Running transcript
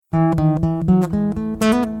Hello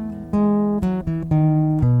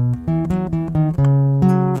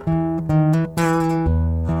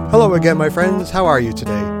again, my friends. How are you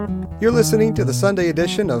today? You're listening to the Sunday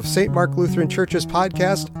edition of St. Mark Lutheran Church's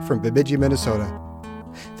podcast from Bemidji, Minnesota.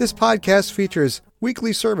 This podcast features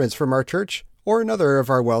weekly sermons from our church or another of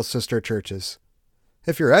our WELS sister churches.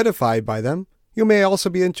 If you're edified by them, you may also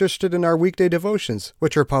be interested in our weekday devotions,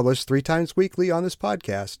 which are published 3 times weekly on this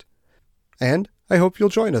podcast. And I hope you'll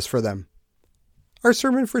join us for them. Our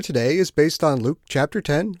sermon for today is based on Luke chapter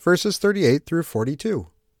 10, verses 38 through 42.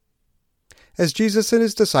 As Jesus and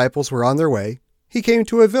his disciples were on their way, he came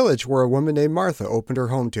to a village where a woman named Martha opened her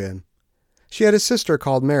home to him. She had a sister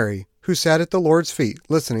called Mary, who sat at the Lord's feet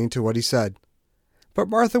listening to what he said. But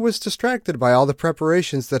Martha was distracted by all the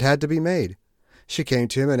preparations that had to be made. She came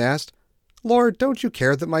to him and asked, "Lord, don't you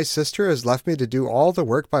care that my sister has left me to do all the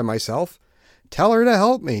work by myself? Tell her to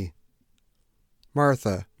help me."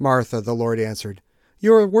 "Martha, Martha," the Lord answered,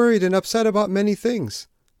 "you are worried and upset about many things,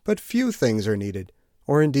 but few things are needed,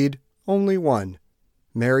 or indeed only one.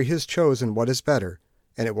 Mary has chosen what is better,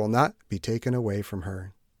 and it will not be taken away from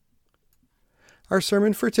her." Our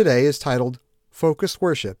sermon for today is titled Focused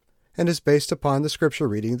Worship and is based upon the scripture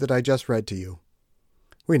reading that I just read to you.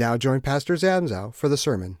 We now join Pastor Zamzow for the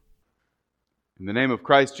sermon. In the name of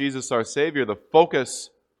Christ Jesus our Savior, the focus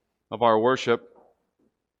of our worship.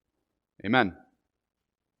 Amen.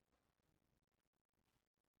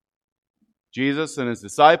 Jesus and his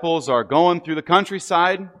disciples are going through the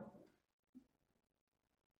countryside,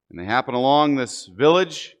 and they happen along this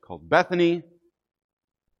village called Bethany.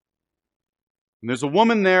 And there's a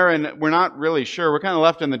woman there, and we're not really sure. We're kind of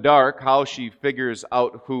left in the dark how she figures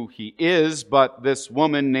out who he is, but this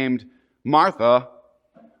woman named Martha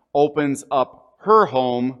opens up her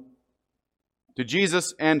home to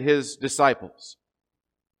Jesus and his disciples.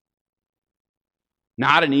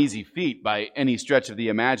 Not an easy feat by any stretch of the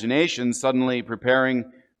imagination, suddenly preparing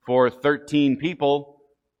for 13 people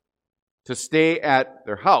to stay at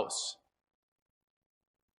their house.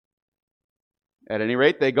 At any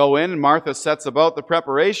rate, they go in, and Martha sets about the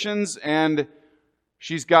preparations, and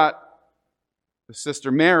she's got the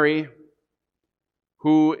sister Mary,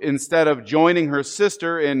 who, instead of joining her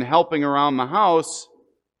sister in helping around the house,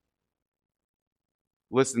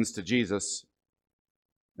 listens to Jesus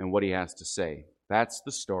and what he has to say. That's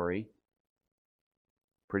the story.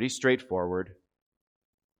 Pretty straightforward.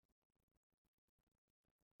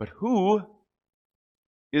 But who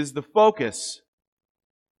is the focus?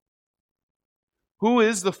 Who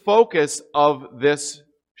is the focus of this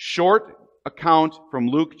short account from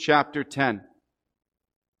Luke chapter 10?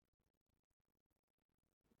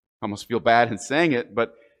 I almost feel bad in saying it,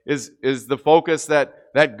 but is the focus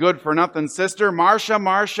that good-for-nothing sister, Martha?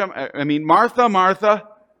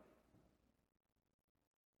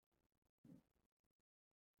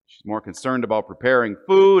 She's more concerned about preparing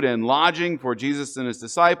food and lodging for Jesus and his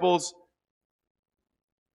disciples.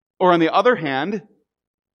 Or on the other hand,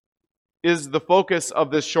 is the focus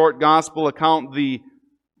of this short gospel account the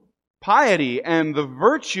piety and the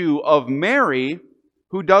virtue of Mary,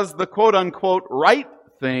 who does the quote-unquote right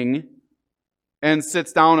thing and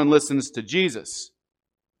sits down and listens to Jesus?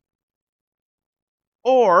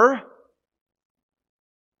 Or, if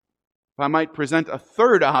I might present a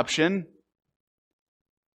third option,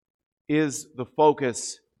 is the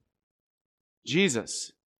focus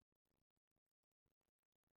Jesus?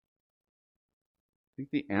 I think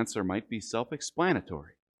the answer might be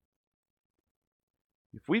self-explanatory.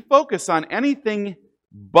 If we focus on anything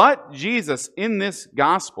but Jesus in this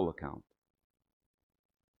gospel account,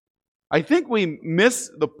 I think we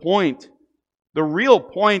miss the point, the real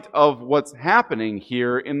point of what's happening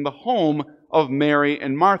here in the home of Mary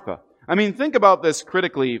and Martha. I mean, think about this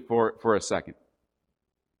critically for a second.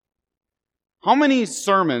 How many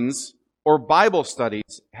sermons or Bible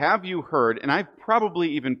studies have you heard, and I've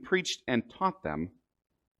probably even preached and taught them,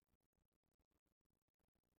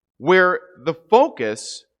 where the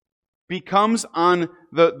focus becomes on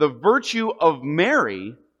the virtue of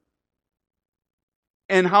Mary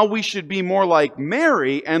and how we should be more like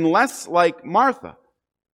Mary and less like Martha?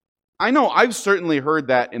 I know I've certainly heard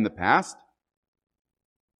that in the past.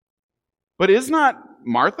 But is not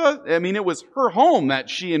Martha, it was her home that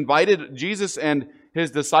she invited Jesus and his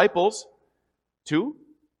disciples to.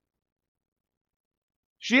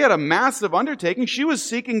 She had a massive undertaking. She was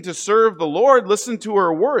seeking to serve the Lord. Listen to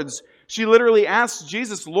her words. She literally asked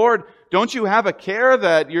Jesus, "Lord, don't you have a care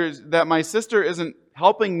that my sister isn't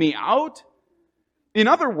helping me out?" In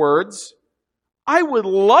other words, I would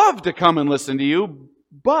love to come and listen to you,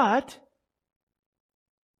 but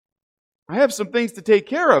I have some things to take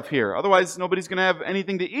care of here. Otherwise, nobody's going to have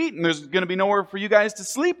anything to eat, and there's going to be nowhere for you guys to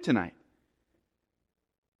sleep tonight.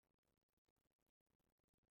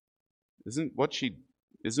 Isn't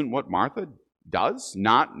what Martha does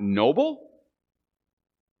not noble?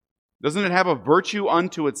 Doesn't it have a virtue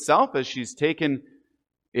unto itself as she's taken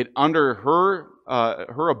it under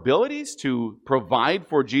her abilities to provide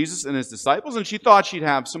for Jesus and his disciples, and she thought she'd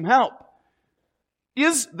have some help?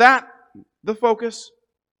 Is that the focus?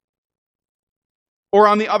 Or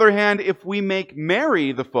on the other hand, if we make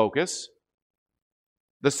Mary the focus,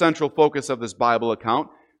 the central focus of this Bible account,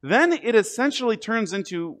 then it essentially turns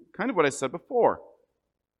into kind of what I said before.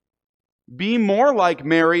 Be more like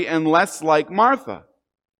Mary and less like Martha.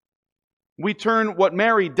 We turn what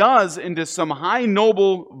Mary does into some high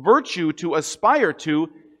noble virtue to aspire to,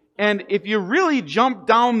 and if you really jump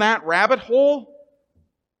down that rabbit hole,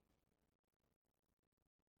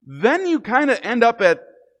 then you kind of end up at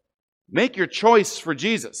make your choice for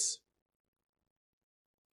Jesus.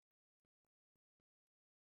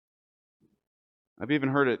 I've even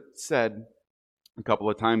heard it said a couple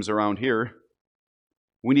of times around here,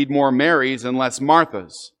 we need more Marys and less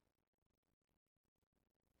Marthas.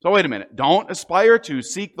 So wait a minute. Don't aspire to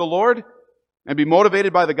seek the Lord and be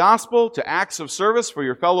motivated by the gospel to acts of service for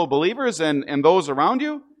your fellow believers and those around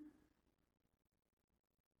you?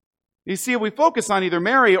 You see, if we focus on either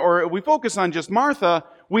Mary or we focus on just Martha,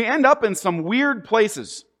 we end up in some weird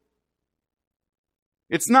places.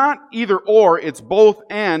 It's not either or, it's both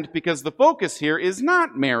and, because the focus here is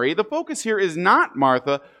not Mary. The focus here is not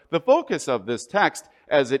Martha. The focus of this text,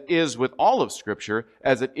 as it is with all of Scripture,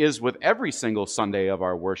 as it is with every single Sunday of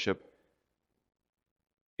our worship,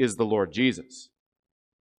 is the Lord Jesus.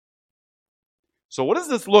 So what does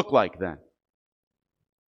this look like then?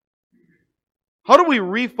 How do we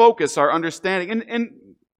refocus our understanding? And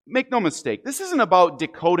make no mistake, this isn't about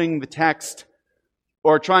decoding the text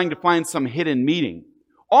or trying to find some hidden meaning.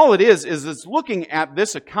 All it is it's looking at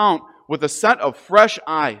this account with a set of fresh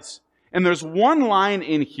eyes. And there's one line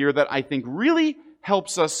in here that I think really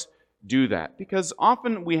helps us do that, because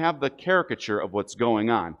often we have the caricature of what's going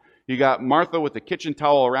on. You got Martha with the kitchen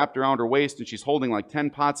towel wrapped around her waist, and she's holding like 10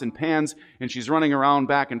 pots and pans, and she's running around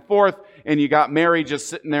back and forth, and you got Mary just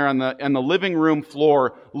sitting there on the living room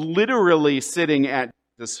floor, literally sitting at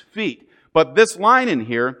Jesus' feet. But this line in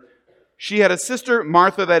here, she had a sister,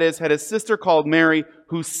 Martha that is, had a sister called Mary,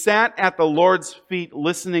 who sat at the Lord's feet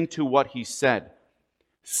listening to what he said.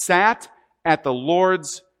 Sat at the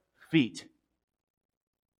Lord's feet.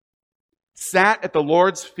 Sat at the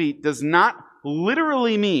Lord's feet does not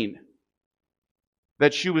literally mean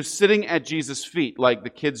that she was sitting at Jesus' feet like the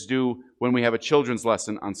kids do when we have a children's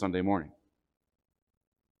lesson on Sunday morning.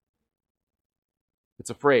 It's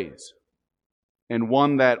a phrase, and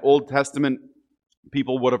one that Old Testament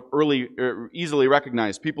people would have easily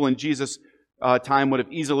recognized. People in Jesus' time would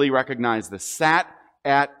have easily recognized this. Sat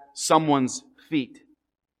at someone's feet.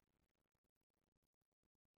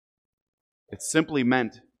 It simply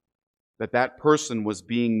meant that person was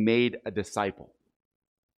being made a disciple.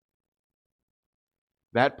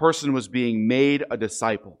 That person was being made a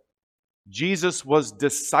disciple. Jesus was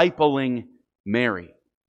discipling Mary.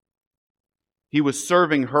 He was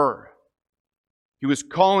serving her. He was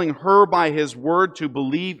calling her by his word to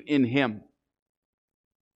believe in him.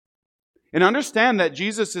 And understand that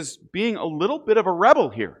Jesus is being a little bit of a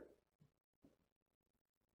rebel here.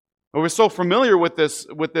 We're so familiar with this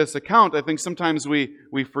account, I think sometimes we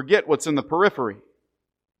forget what's in the periphery.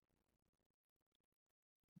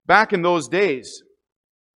 Back in those days,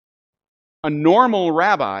 a normal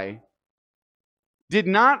rabbi did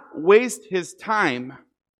not waste his time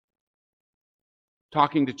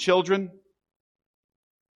talking to children.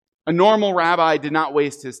 A normal rabbi did not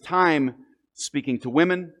waste his time speaking to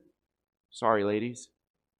women. Sorry, ladies.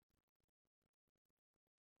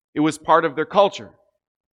 It was part of their culture.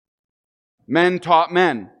 Men taught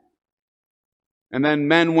men. And then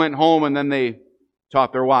men went home and then they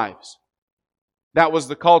taught their wives. That was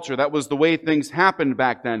the culture. That was the way things happened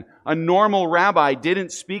back then. A normal rabbi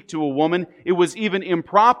didn't speak to a woman. It was even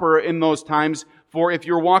improper in those times for, if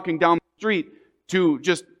you're walking down the street, to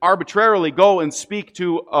just arbitrarily go and speak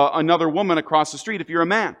to another woman across the street if you're a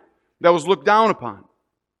man. That was looked down upon.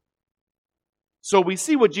 So we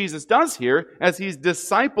see what Jesus does here as he's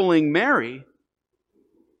discipling Mary.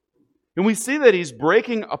 And we see that he's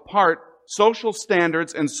breaking apart social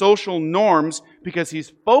standards and social norms because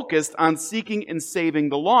he's focused on seeking and saving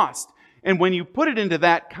the lost. And when you put it into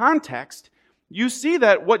that context, you see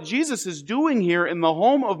that what Jesus is doing here in the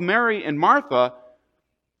home of Mary and Martha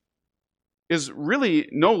is really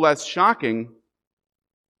no less shocking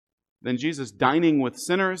than Jesus dining with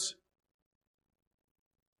sinners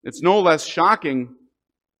It's no less shocking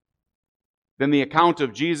than the account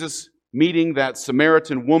of Jesus meeting that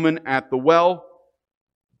Samaritan woman at the well.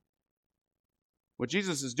 What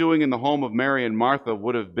Jesus is doing in the home of Mary and Martha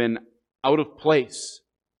would have been out of place.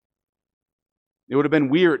 It would have been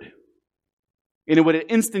weird. And it would have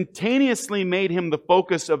instantaneously made him the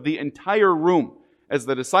focus of the entire room as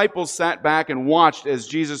the disciples sat back and watched as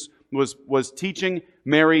Jesus was teaching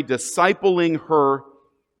Mary, discipling her.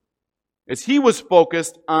 As he was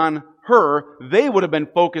focused on her, they would have been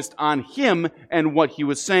focused on him and what he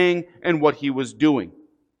was saying and what he was doing.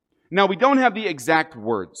 Now, we don't have the exact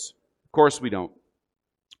words. Of course we don't.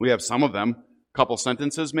 We have some of them, a couple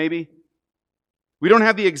sentences maybe. We don't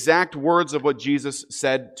have the exact words of what Jesus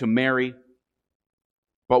said to Mary,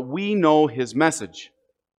 but we know his message.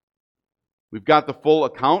 We've got the full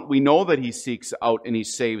account. We know that he seeks out and he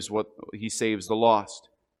saves the lost.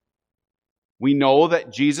 We know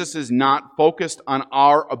that Jesus is not focused on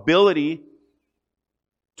our ability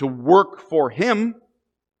to work for him,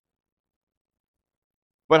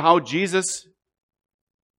 but how Jesus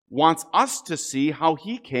wants us to see how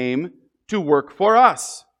he came to work for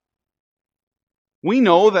us. We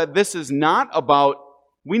know that this is not about,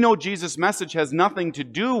 we know Jesus' message has nothing to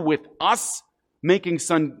do with us making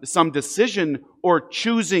some decision or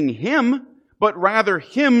choosing him, but rather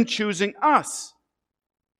him choosing us.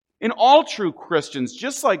 And all true Christians,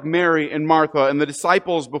 just like Mary and Martha and the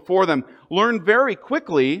disciples before them, learn very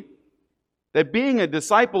quickly that being a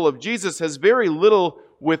disciple of Jesus has very little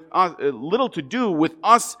to do with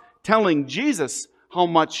us telling Jesus how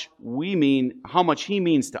much he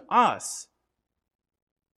means to us.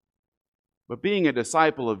 But being a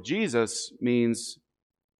disciple of Jesus means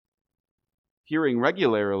hearing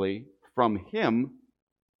regularly from him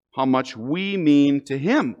how much we mean to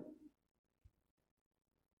him.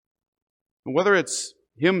 Whether it's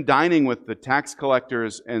him dining with the tax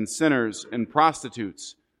collectors and sinners and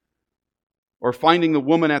prostitutes, or finding the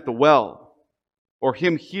woman at the well, or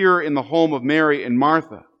him here in the home of Mary and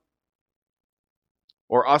Martha,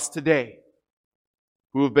 or us today,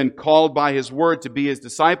 who have been called by his word to be his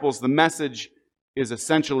disciples, the message is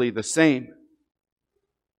essentially the same.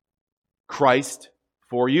 Christ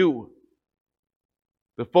for you.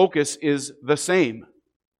 The focus is the same.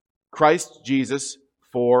 Christ Jesus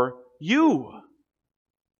for you.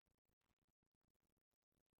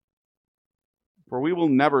 For we will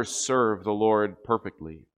never serve the Lord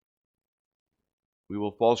perfectly. We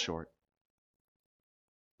will fall short.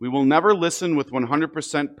 We will never listen with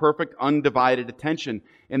 100% perfect, undivided attention.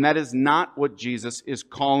 And that is not what Jesus is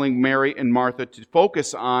calling Mary and Martha to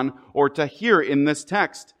focus on or to hear in this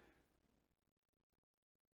text.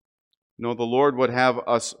 No, the Lord would have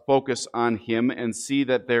us focus on him and see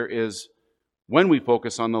that there is, when we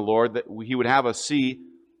focus on the Lord, that he would have us see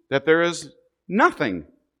that there is nothing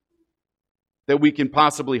that we can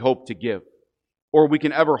possibly hope to give, or we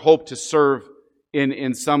can ever hope to serve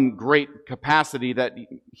in some great capacity that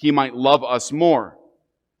he might love us more.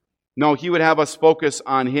 No, he would have us focus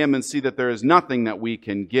on him and see that there is nothing that we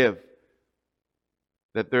can give,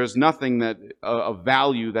 that there's nothing that of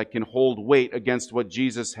value that can hold weight against what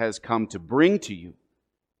Jesus has come to bring to you.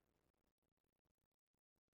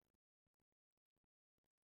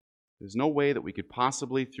 There's no way that we could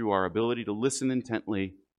possibly, through our ability to listen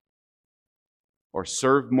intently or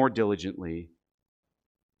serve more diligently,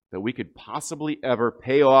 that we could possibly ever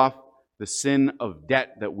pay off the sin of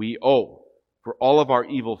debt that we owe for all of our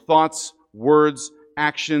evil thoughts, words,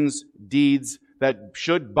 actions, deeds that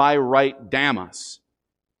should by right damn us.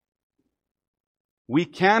 We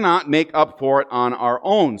cannot make up for it on our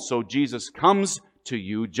own. So Jesus comes to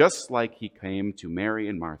you just like he came to Mary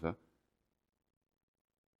and Martha.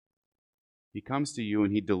 He comes to you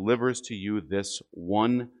and he delivers to you this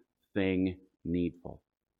one thing needful.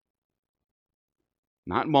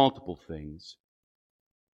 Not multiple things.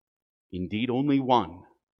 Indeed, only one.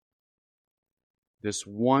 This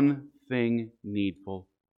one thing needful,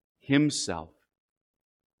 himself,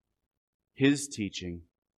 his teaching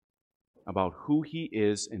about who he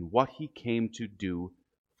is and what he came to do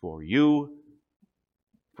for you,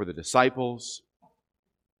 for the disciples,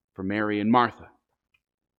 for Mary and Martha.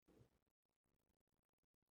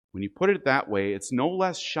 When you put it that way, it's no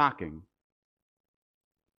less shocking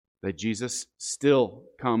that Jesus still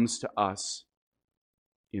comes to us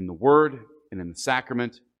in the Word and in the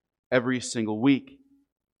sacrament every single week.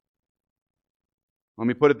 Let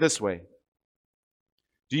me put it this way.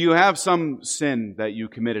 Do you have some sin that you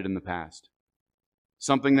committed in the past?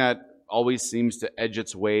 Something that always seems to edge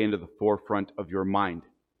its way into the forefront of your mind?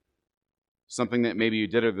 Something that maybe you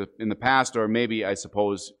did in the past, or maybe, I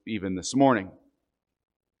suppose, even this morning.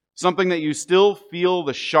 Something that you still feel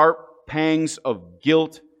the sharp pangs of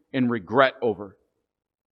guilt and regret over.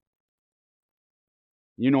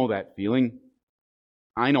 You know that feeling.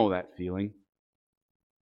 I know that feeling.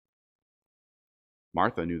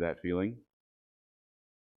 Martha knew that feeling.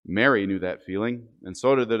 Mary knew that feeling, and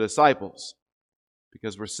so did the disciples,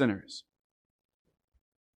 because we're sinners.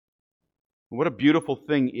 What a beautiful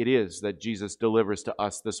thing it is that Jesus delivers to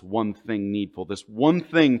us this one thing needful, this one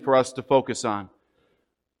thing for us to focus on.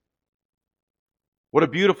 What a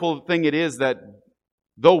beautiful thing it is that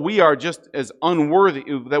though we are just as unworthy,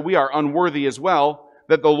 that we are unworthy as well,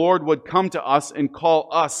 that the Lord would come to us and call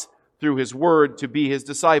us through His Word to be His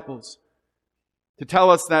disciples. To tell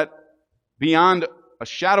us that beyond a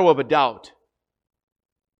shadow of a doubt,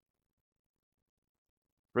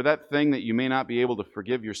 for that thing that you may not be able to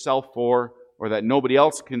forgive yourself for, or that nobody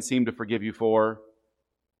else can seem to forgive you for,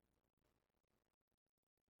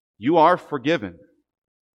 you are forgiven.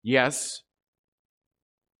 Yes,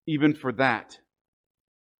 even for that.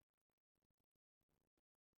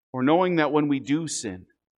 Or knowing that when we do sin,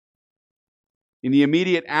 in the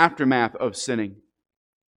immediate aftermath of sinning,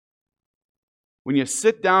 when you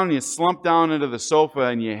sit down and you slump down into the sofa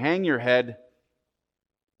and you hang your head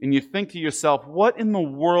and you think to yourself, what in the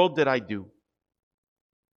world did I do?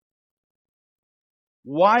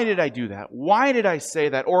 Why did I do that? Why did I say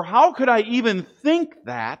that? Or how could I even think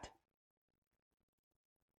that?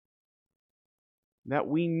 That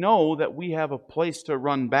we know that we have a place to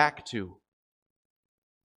run back to.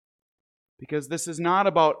 Because this is not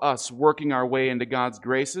about us working our way into God's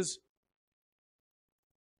graces.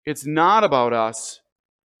 It's not about us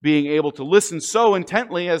being able to listen so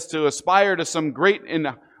intently as to aspire to some great and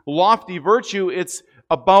lofty virtue. It's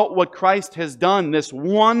about what Christ has done. This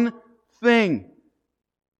one thing.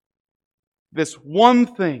 This one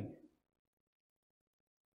thing.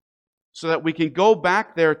 So that we can go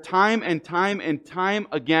back there time and time and time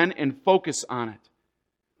again and focus on it.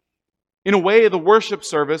 In a way, the worship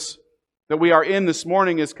service that we are in this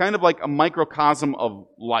morning is kind of like a microcosm of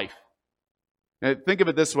life. Now, think of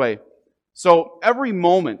it this way. So every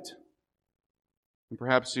moment, and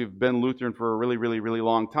perhaps you've been Lutheran for a really, really, really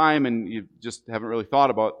long time and you just haven't really thought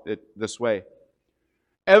about it this way.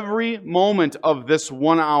 Every moment of this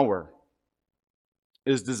 1 hour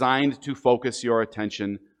is designed to focus your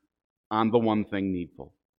attention on the one thing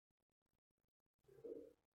needful.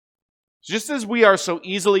 Just as we are so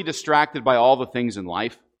easily distracted by all the things in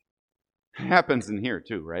life, it happens in here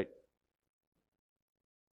too, right?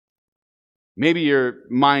 Maybe your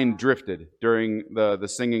mind drifted during the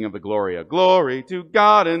singing of the Gloria. Glory to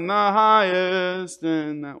God in the highest,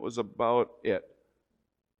 and that was about it.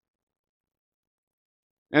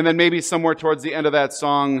 And then maybe somewhere towards the end of that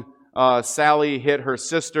song, Sally hit her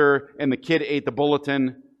sister and the kid ate the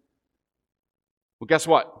bulletin. Well, guess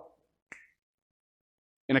what?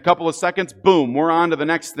 In a couple of seconds, boom, we're on to the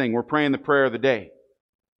next thing. We're praying the prayer of the day.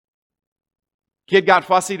 Kid got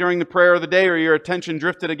fussy during the prayer of the day, or your attention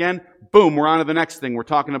drifted again, boom, we're on to the next thing. We're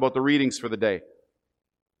talking about the readings for the day.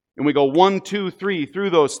 And we go 1, 2, 3 through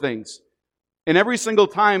those things. And every single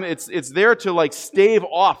time, it's there to like stave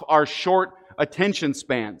off our short attention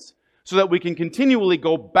spans so that we can continually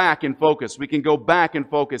go back and focus. We can go back and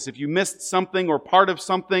focus. If you missed something or part of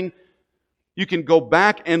something, you can go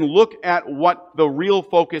back and look at what the real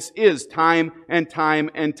focus is time and time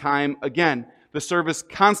and time again. The service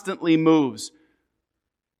constantly moves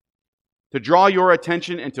to draw your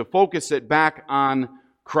attention and to focus it back on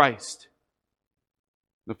Christ.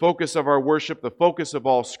 The focus of our worship, the focus of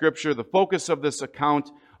all Scripture, the focus of this account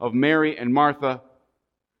of Mary and Martha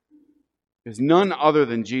is none other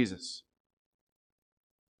than Jesus.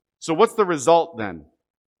 So what's the result then?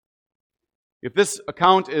 If this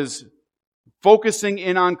account is focusing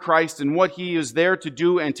in on Christ and what He is there to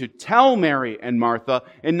do and to tell Mary and Martha,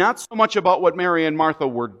 and not so much about what Mary and Martha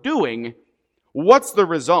were doing, what's the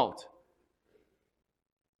result?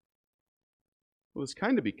 Well, this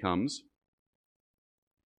kind of becomes,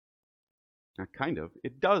 not kind of,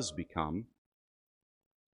 it does become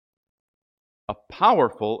a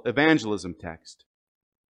powerful evangelism text,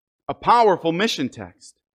 a powerful mission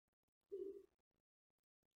text.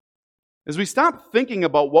 As we stop thinking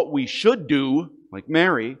about what we should do, like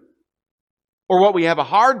Mary, or what we have a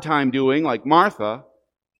hard time doing, like Martha,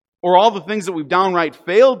 or all the things that we've downright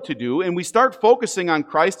failed to do, and we start focusing on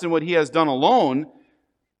Christ and what He has done alone,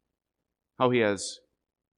 how He has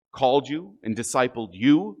called you and discipled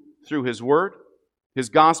you through His Word, His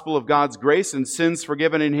gospel of God's grace and sins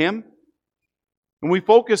forgiven in Him. And we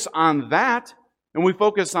focus on that, and we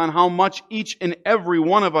focus on how much each and every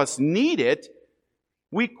one of us need it,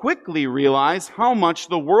 we quickly realize how much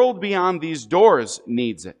the world beyond these doors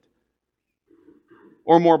needs it.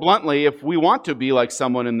 Or more bluntly, if we want to be like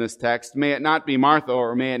someone in this text, may it not be Martha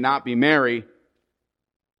or may it not be Mary.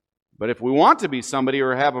 But if we want to be somebody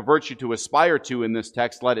or have a virtue to aspire to in this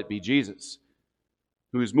text, let it be Jesus,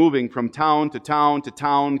 who's moving from town to town to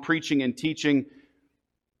town, preaching and teaching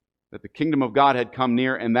that the kingdom of God had come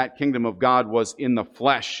near, and that kingdom of God was in the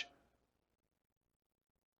flesh.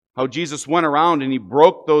 How Jesus went around and he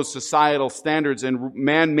broke those societal standards and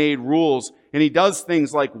man-made rules, and he does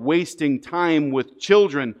things like wasting time with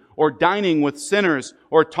children or dining with sinners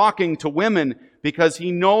or talking to women because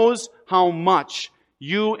he knows how much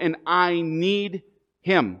you and I need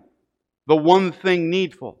him, the one thing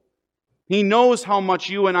needful. He knows how much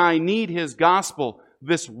you and I need his gospel,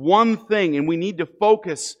 this one thing, and we need to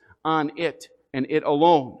focus on it and it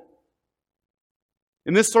alone.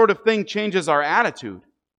 And this sort of thing changes our attitude.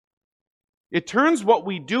 It turns what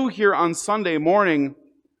we do here on Sunday morning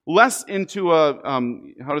less into a,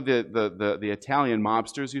 how did the Italian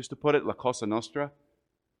mobsters used to put it, La Cosa Nostra,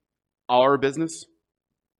 our business.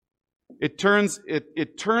 It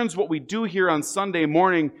turns what we do here on Sunday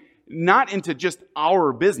morning not into just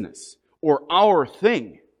our business or our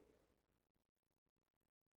thing.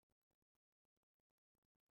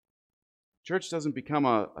 Church doesn't become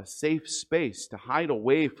a safe space to hide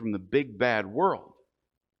away from the big bad world.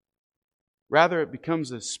 Rather, it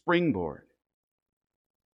becomes a springboard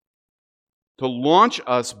to launch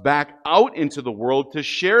us back out into the world to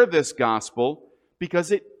share this gospel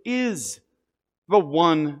because it is the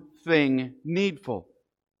one thing needful.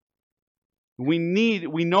 We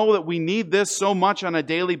know that we need this so much on a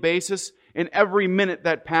daily basis, and every minute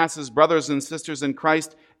that passes, brothers and sisters in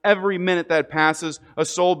Christ, every minute that passes, a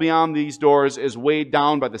soul beyond these doors is weighed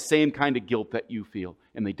down by the same kind of guilt that you feel,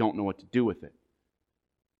 and they don't know what to do with it.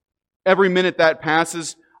 Every minute that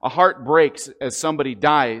passes, a heart breaks as somebody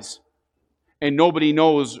dies, and nobody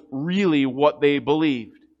knows really what they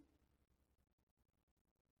believed.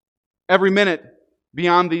 Every minute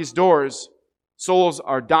beyond these doors, souls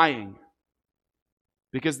are dying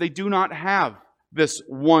because they do not have this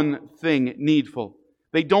one thing needful.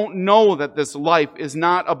 They don't know that this life is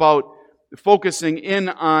not about focusing in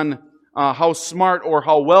on how smart or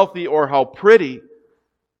how wealthy or how pretty.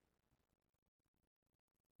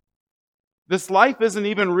 This life isn't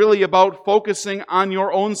even really about focusing on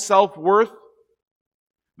your own self-worth.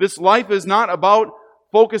 This life is not about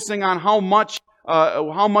focusing on how much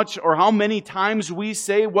or how many times we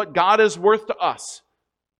say what God is worth to us.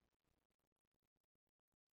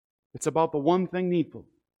 It's about the one thing needful.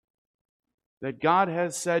 That God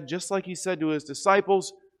has said, just like He said to His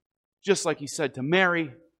disciples, just like He said to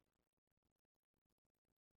Mary,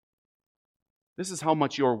 this is how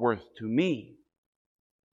much you're worth to me.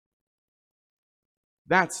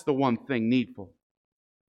 That's the one thing needful.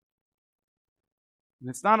 And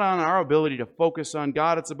it's not on our ability to focus on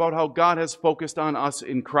God. It's about how God has focused on us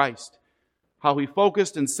in Christ. How He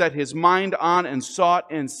focused and set His mind on and sought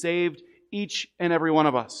and saved each and every one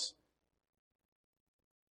of us.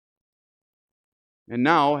 And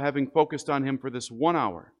now, having focused on Him for this 1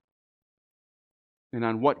 hour and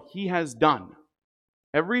on what He has done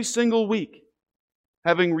every single week,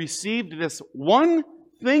 having received this one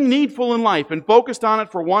thing needful in life and focused on it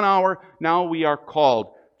for 1 hour, now we are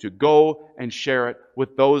called to go and share it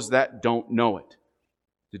with those that don't know it.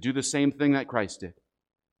 To do the same thing that Christ did.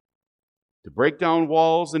 To break down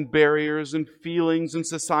walls and barriers and feelings and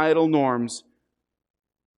societal norms.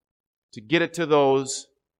 To get it to those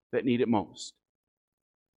that need it most.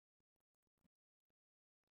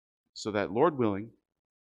 So that, Lord willing,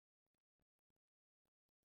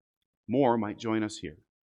 more might join us here.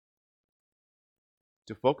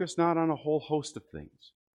 To focus not on a whole host of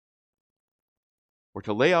things, or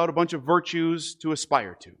to lay out a bunch of virtues to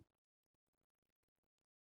aspire to,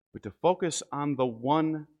 but to focus on the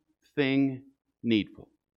one thing needful.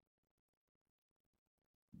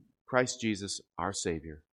 Christ Jesus, our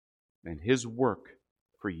Savior, and His work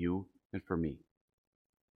for you and for me.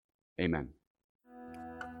 Amen.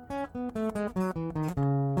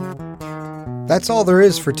 That's all there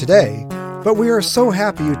is for today, but we are so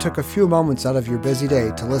happy you took a few moments out of your busy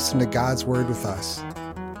day to listen to God's Word with us.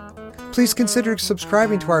 Please consider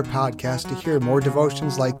subscribing to our podcast to hear more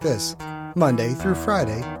devotions like this, Monday through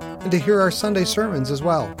Friday, and to hear our Sunday sermons as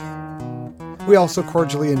well. We also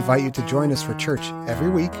cordially invite you to join us for church every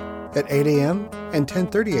week at 8 a.m. and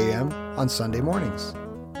 10:30 a.m. on Sunday mornings.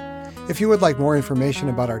 If you would like more information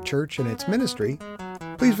about our church and its ministry,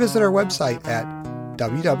 please visit our website at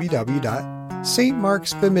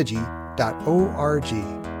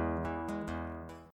www.stmarksbemidji.org.